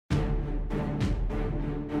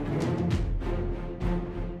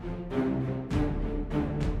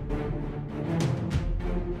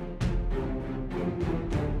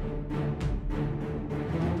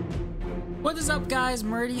What is up, guys?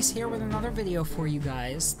 Murdy's here with another video for you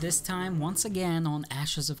guys, this time once again on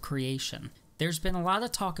Ashes of Creation. There's been a lot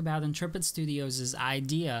of talk about Intrepid Studios'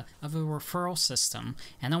 idea of a referral system,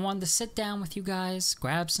 and I wanted to sit down with you guys,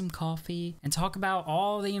 grab some coffee, and talk about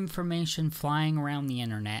all the information flying around the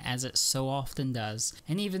internet as it so often does,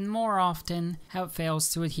 and even more often, how it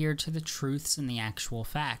fails to adhere to the truths and the actual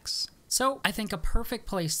facts. So, I think a perfect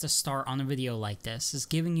place to start on a video like this is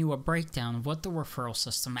giving you a breakdown of what the referral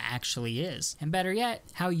system actually is, and better yet,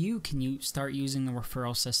 how you can start using the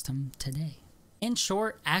referral system today. In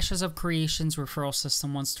short, Ashes of Creation's referral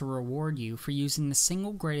system wants to reward you for using the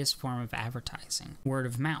single greatest form of advertising, word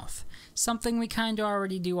of mouth, something we kinda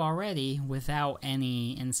already do without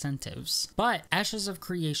any incentives. But Ashes of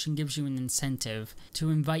Creation gives you an incentive to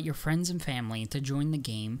invite your friends and family to join the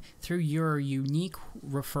game through your unique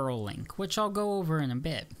referral link, which I'll go over in a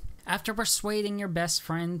bit. After persuading your best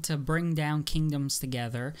friend to bring down kingdoms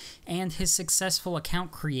together, and his successful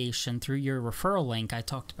account creation through your referral link I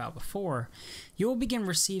talked about before, you will begin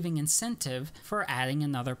receiving incentive for adding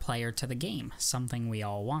another player to the game, something we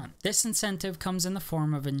all want. This incentive comes in the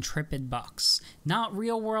form of Intrepid bucks, not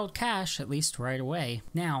real world cash, at least right away.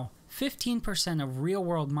 Now, 15% of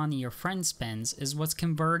real-world money your friend spends is what's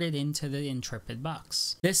converted into the Intrepid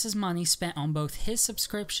bucks. This is money spent on both his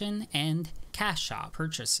subscription and cash shop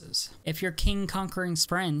purchases. If your king-conquering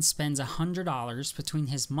friend spends $100 between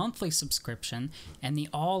his monthly subscription and the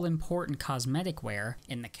all-important cosmetic wear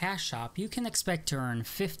in the cash shop, you can expect to earn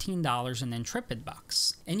 $15 in Intrepid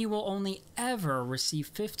bucks. And you will only ever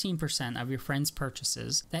receive 15% of your friend's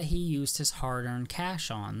purchases that he used his hard-earned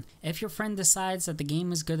cash on. If your friend decides that the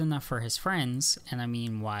game is good enough for his friends, and I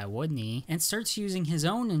mean, why wouldn't he, and starts using his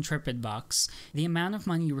own Intrepid bucks, the amount of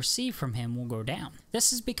money you receive from him will go down.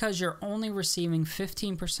 This is because you're only receiving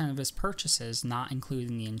 15% of his purchases, not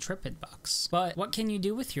including the Intrepid bucks. But what can you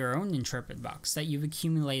do with your own Intrepid bucks that you've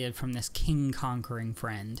accumulated from this king-conquering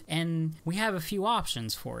friend? And we have a few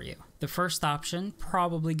options for you. The first option,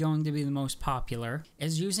 probably going to be the most popular,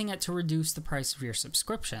 is using it to reduce the price of your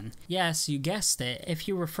subscription. Yes, you guessed it, if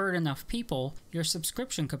you referred enough people, your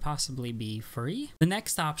subscription could possibly be free. The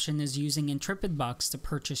next option is using Intrepid bucks to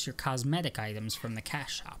purchase your cosmetic items from the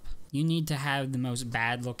cash shop. You need to have the most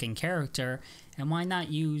bad-looking character, and why not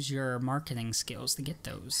use your marketing skills to get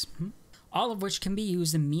those? All of which can be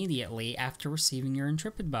used immediately after receiving your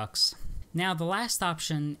Intrepid bucks. Now, the last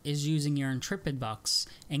option is using your Intrepid bucks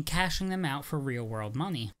and cashing them out for real-world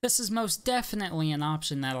money. This is most definitely an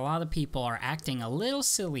option that a lot of people are acting a little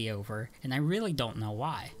silly over, and I really don't know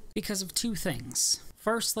why. Because of two things.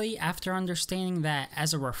 Firstly, after understanding that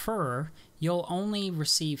as a referrer, you'll only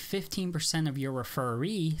receive 15% of your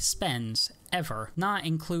referee spends ever, not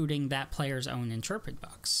including that player's own Intrepid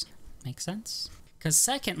bucks. Make sense? Because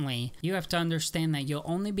secondly, you have to understand that you'll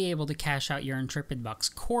only be able to cash out your Intrepid bucks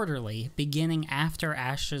quarterly, beginning after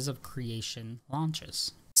Ashes of Creation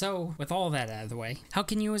launches. So, with all that out of the way, how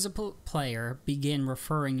can you as a player begin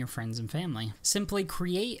referring your friends and family? Simply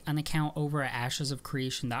create an account over at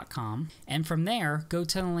ashesofcreation.com, and from there, go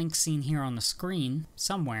to the link seen here on the screen,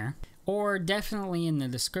 somewhere, or definitely in the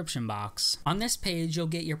description box. On this page, you'll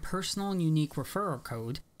get your personal and unique referral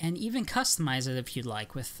code, and even customize it if you'd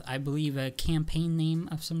like with, I believe, a campaign name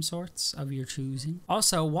of some sorts of your choosing.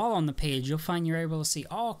 Also, while on the page, you'll find you're able to see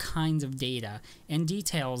all kinds of data and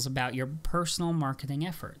details about your personal marketing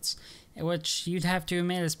efforts, which you'd have to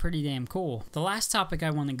admit is pretty damn cool. The last topic I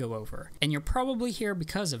want to go over, and you're probably here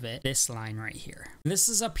because of it, this line right here. This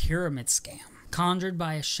is a pyramid scam, conjured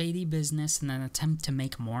by a shady business in an attempt to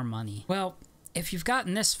make more money. Well, if you've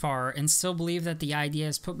gotten this far and still believe that the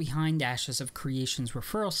ideas put behind Ashes of Creation's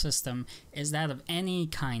referral system is that of any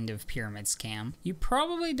kind of pyramid scam, you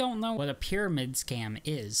probably don't know what a pyramid scam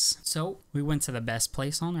is. So, we went to the best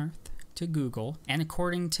place on earth, to Google, and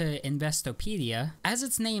according to Investopedia, as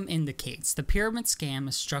its name indicates, the pyramid scam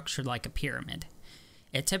is structured like a pyramid.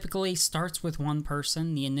 It typically starts with one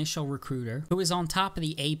person, the initial recruiter, who is on top of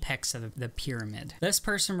the apex of the pyramid. This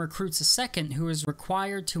person recruits a second who is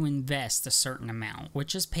required to invest a certain amount,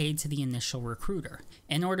 which is paid to the initial recruiter.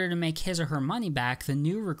 In order to make his or her money back, the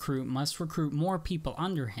new recruit must recruit more people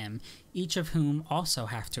under him, each of whom also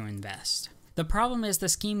have to invest. The problem is the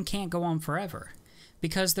scheme can't go on forever.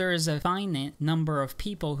 Because there is a finite number of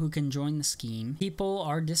people who can join the scheme, people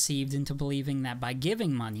are deceived into believing that by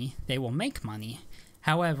giving money, they will make money.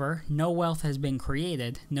 However, no wealth has been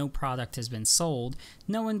created, no product has been sold,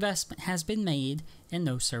 no investment has been made, and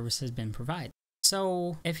no service has been provided.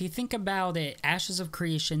 So, if you think about it, Ashes of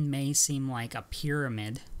Creation may seem like a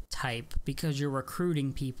pyramid type because you're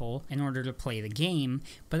recruiting people in order to play the game,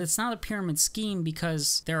 but it's not a pyramid scheme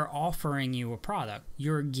because they're offering you a product.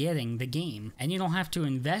 You're getting the game, and you don't have to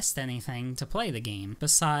invest anything to play the game,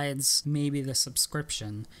 besides maybe the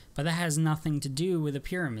subscription, but that has nothing to do with a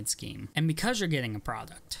pyramid scheme. And because you're getting a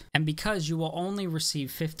product, and because you will only receive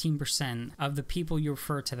 15% of the people you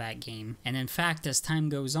refer to that game, and in fact, as time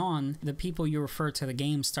goes on, the people you refer to the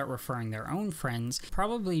game start referring their own friends,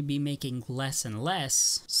 probably be making less and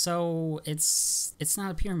less, so it's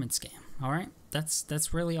not a pyramid scam, alright?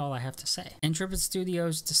 That's really all I have to say. Intrepid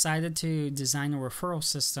Studios decided to design a referral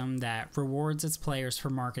system that rewards its players for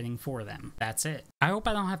marketing for them. That's it. I hope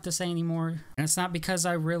I don't have to say anymore, and it's not because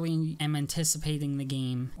I really am anticipating the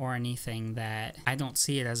game or anything that I don't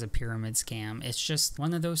see it as a pyramid scam. It's just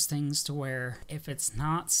one of those things to where if it's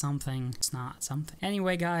not something, it's not something.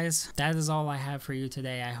 Anyway guys, that is all I have for you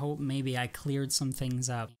today. I hope maybe I cleared some things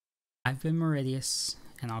up. I've been Meridius,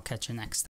 and I'll catch you next time.